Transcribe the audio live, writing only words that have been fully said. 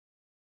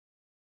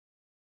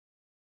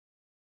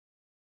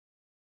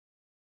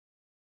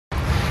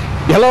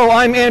Hello,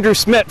 I'm Andrew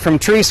Smith from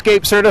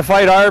Treescape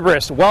Certified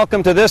Arborist.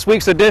 Welcome to this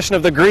week's edition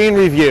of the Green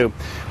Review.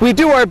 We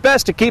do our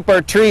best to keep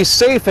our trees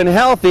safe and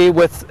healthy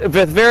with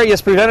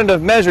various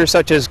preventative measures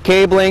such as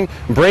cabling,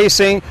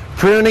 bracing,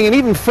 pruning, and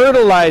even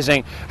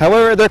fertilizing.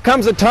 However, there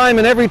comes a time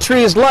in every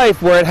tree's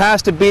life where it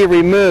has to be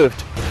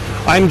removed.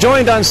 I'm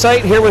joined on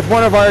site here with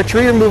one of our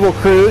tree removal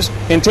crews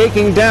in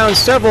taking down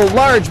several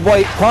large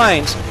white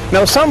pines.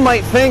 Now, some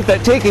might think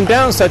that taking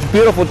down such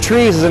beautiful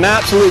trees is an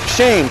absolute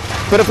shame,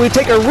 but if we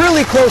take a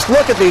really close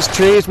look at these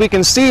trees, we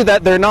can see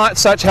that they're not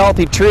such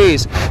healthy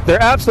trees.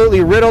 They're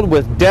absolutely riddled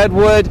with dead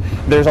wood.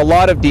 There's a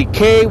lot of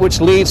decay, which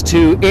leads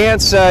to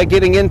ants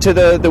getting into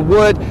the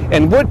wood,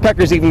 and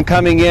woodpeckers even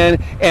coming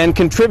in and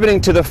contributing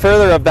to the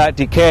further of that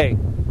decay.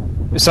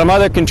 Some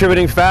other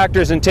contributing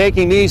factors in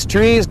taking these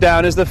trees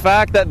down is the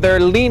fact that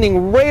they're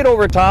leaning right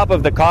over top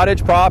of the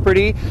cottage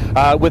property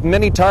with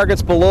many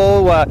targets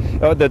below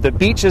the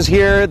beaches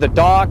here, the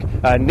dock,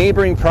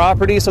 neighboring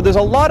property. So there's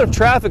a lot of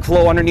traffic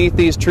flow underneath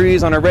these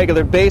trees on a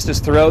regular basis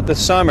throughout the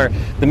summer.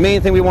 The main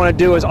thing we want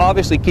to do is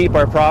obviously keep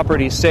our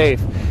property safe.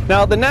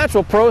 Now, the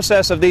natural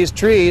process of these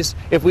trees,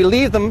 if we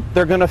leave them,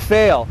 they're going to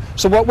fail.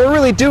 So what we're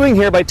really doing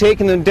here by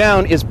taking them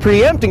down is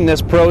preempting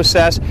this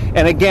process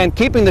and again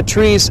keeping the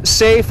trees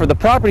safe, or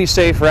the property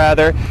safe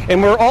rather,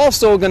 and we're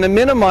also going to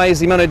minimize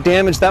the amount of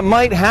damage that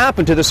might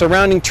happen to the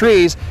surrounding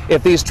trees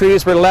if these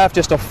trees were left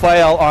just to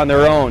fail on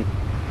their own.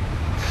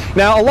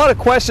 Now, a lot of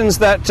questions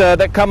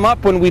that come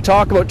up when we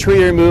talk about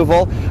tree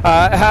removal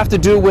have to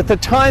do with the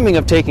timing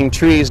of taking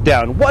trees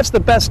down. What's the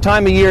best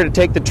time of year to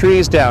take the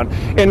trees down?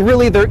 And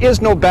really, there is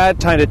no bad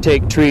time to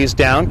take trees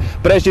down,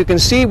 but as you can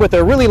see with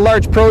a really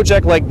large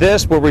project like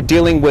this, where we're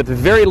dealing with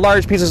very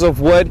large pieces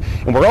of wood,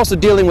 and we're also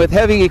dealing with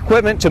heavy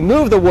equipment to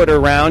move the wood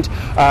around,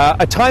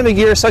 a time of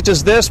year such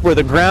as this, where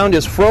the ground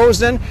is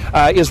frozen,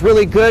 is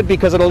really good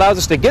because it allows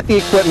us to get the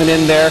equipment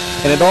in there,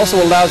 and it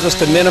also allows us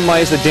to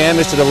minimize the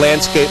damage to the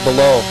landscape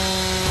below.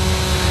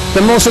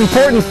 The most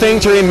important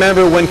thing to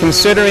remember when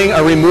considering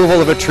a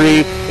removal of a tree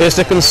is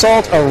to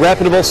consult a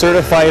reputable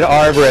certified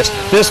arborist.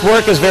 This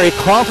work is very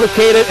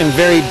complicated and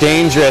very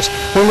dangerous.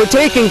 When we're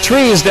taking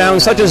trees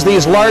down, such as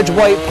these large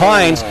white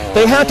pines,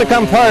 they have to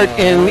come apart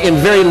in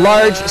very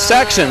large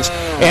sections,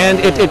 and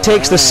it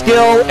takes the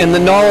skill and the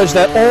knowledge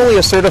that only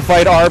a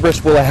certified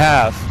arborist will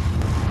have.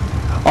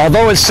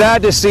 Although it's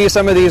sad to see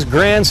some of these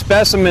grand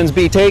specimens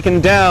be taken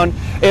down,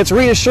 it's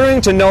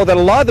reassuring to know that a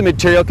lot of the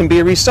material can be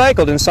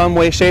recycled in some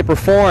way, shape, or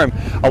form.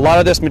 A lot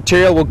of this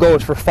material will go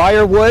for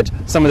firewood,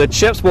 some of the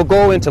chips will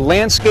go into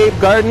landscape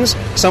gardens,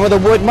 some of the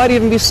wood might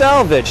even be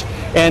salvaged.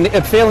 And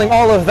if failing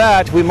all of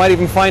that, we might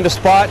even find a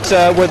spot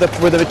where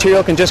the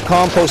material can just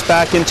compost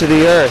back into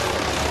the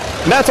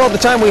earth. And that's all the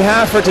time we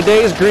have for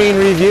today's Green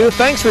Review.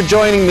 Thanks for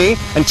joining me.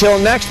 Until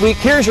next week,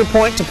 here's your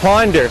point to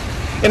ponder.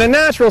 In a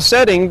natural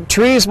setting,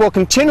 trees will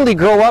continually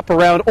grow up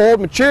around old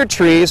mature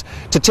trees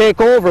to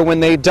take over when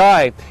they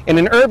die. In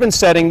an urban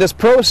setting, this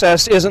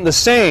process isn't the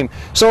same.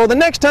 So the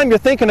next time you're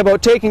thinking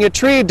about taking a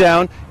tree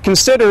down,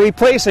 consider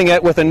replacing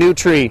it with a new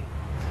tree.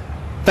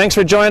 Thanks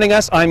for joining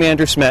us. I'm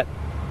Andrew Smith.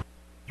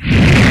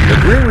 The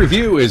Green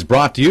Review is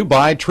brought to you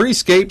by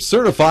Treescape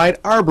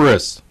Certified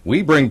Arborists.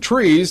 We bring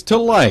trees to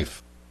life.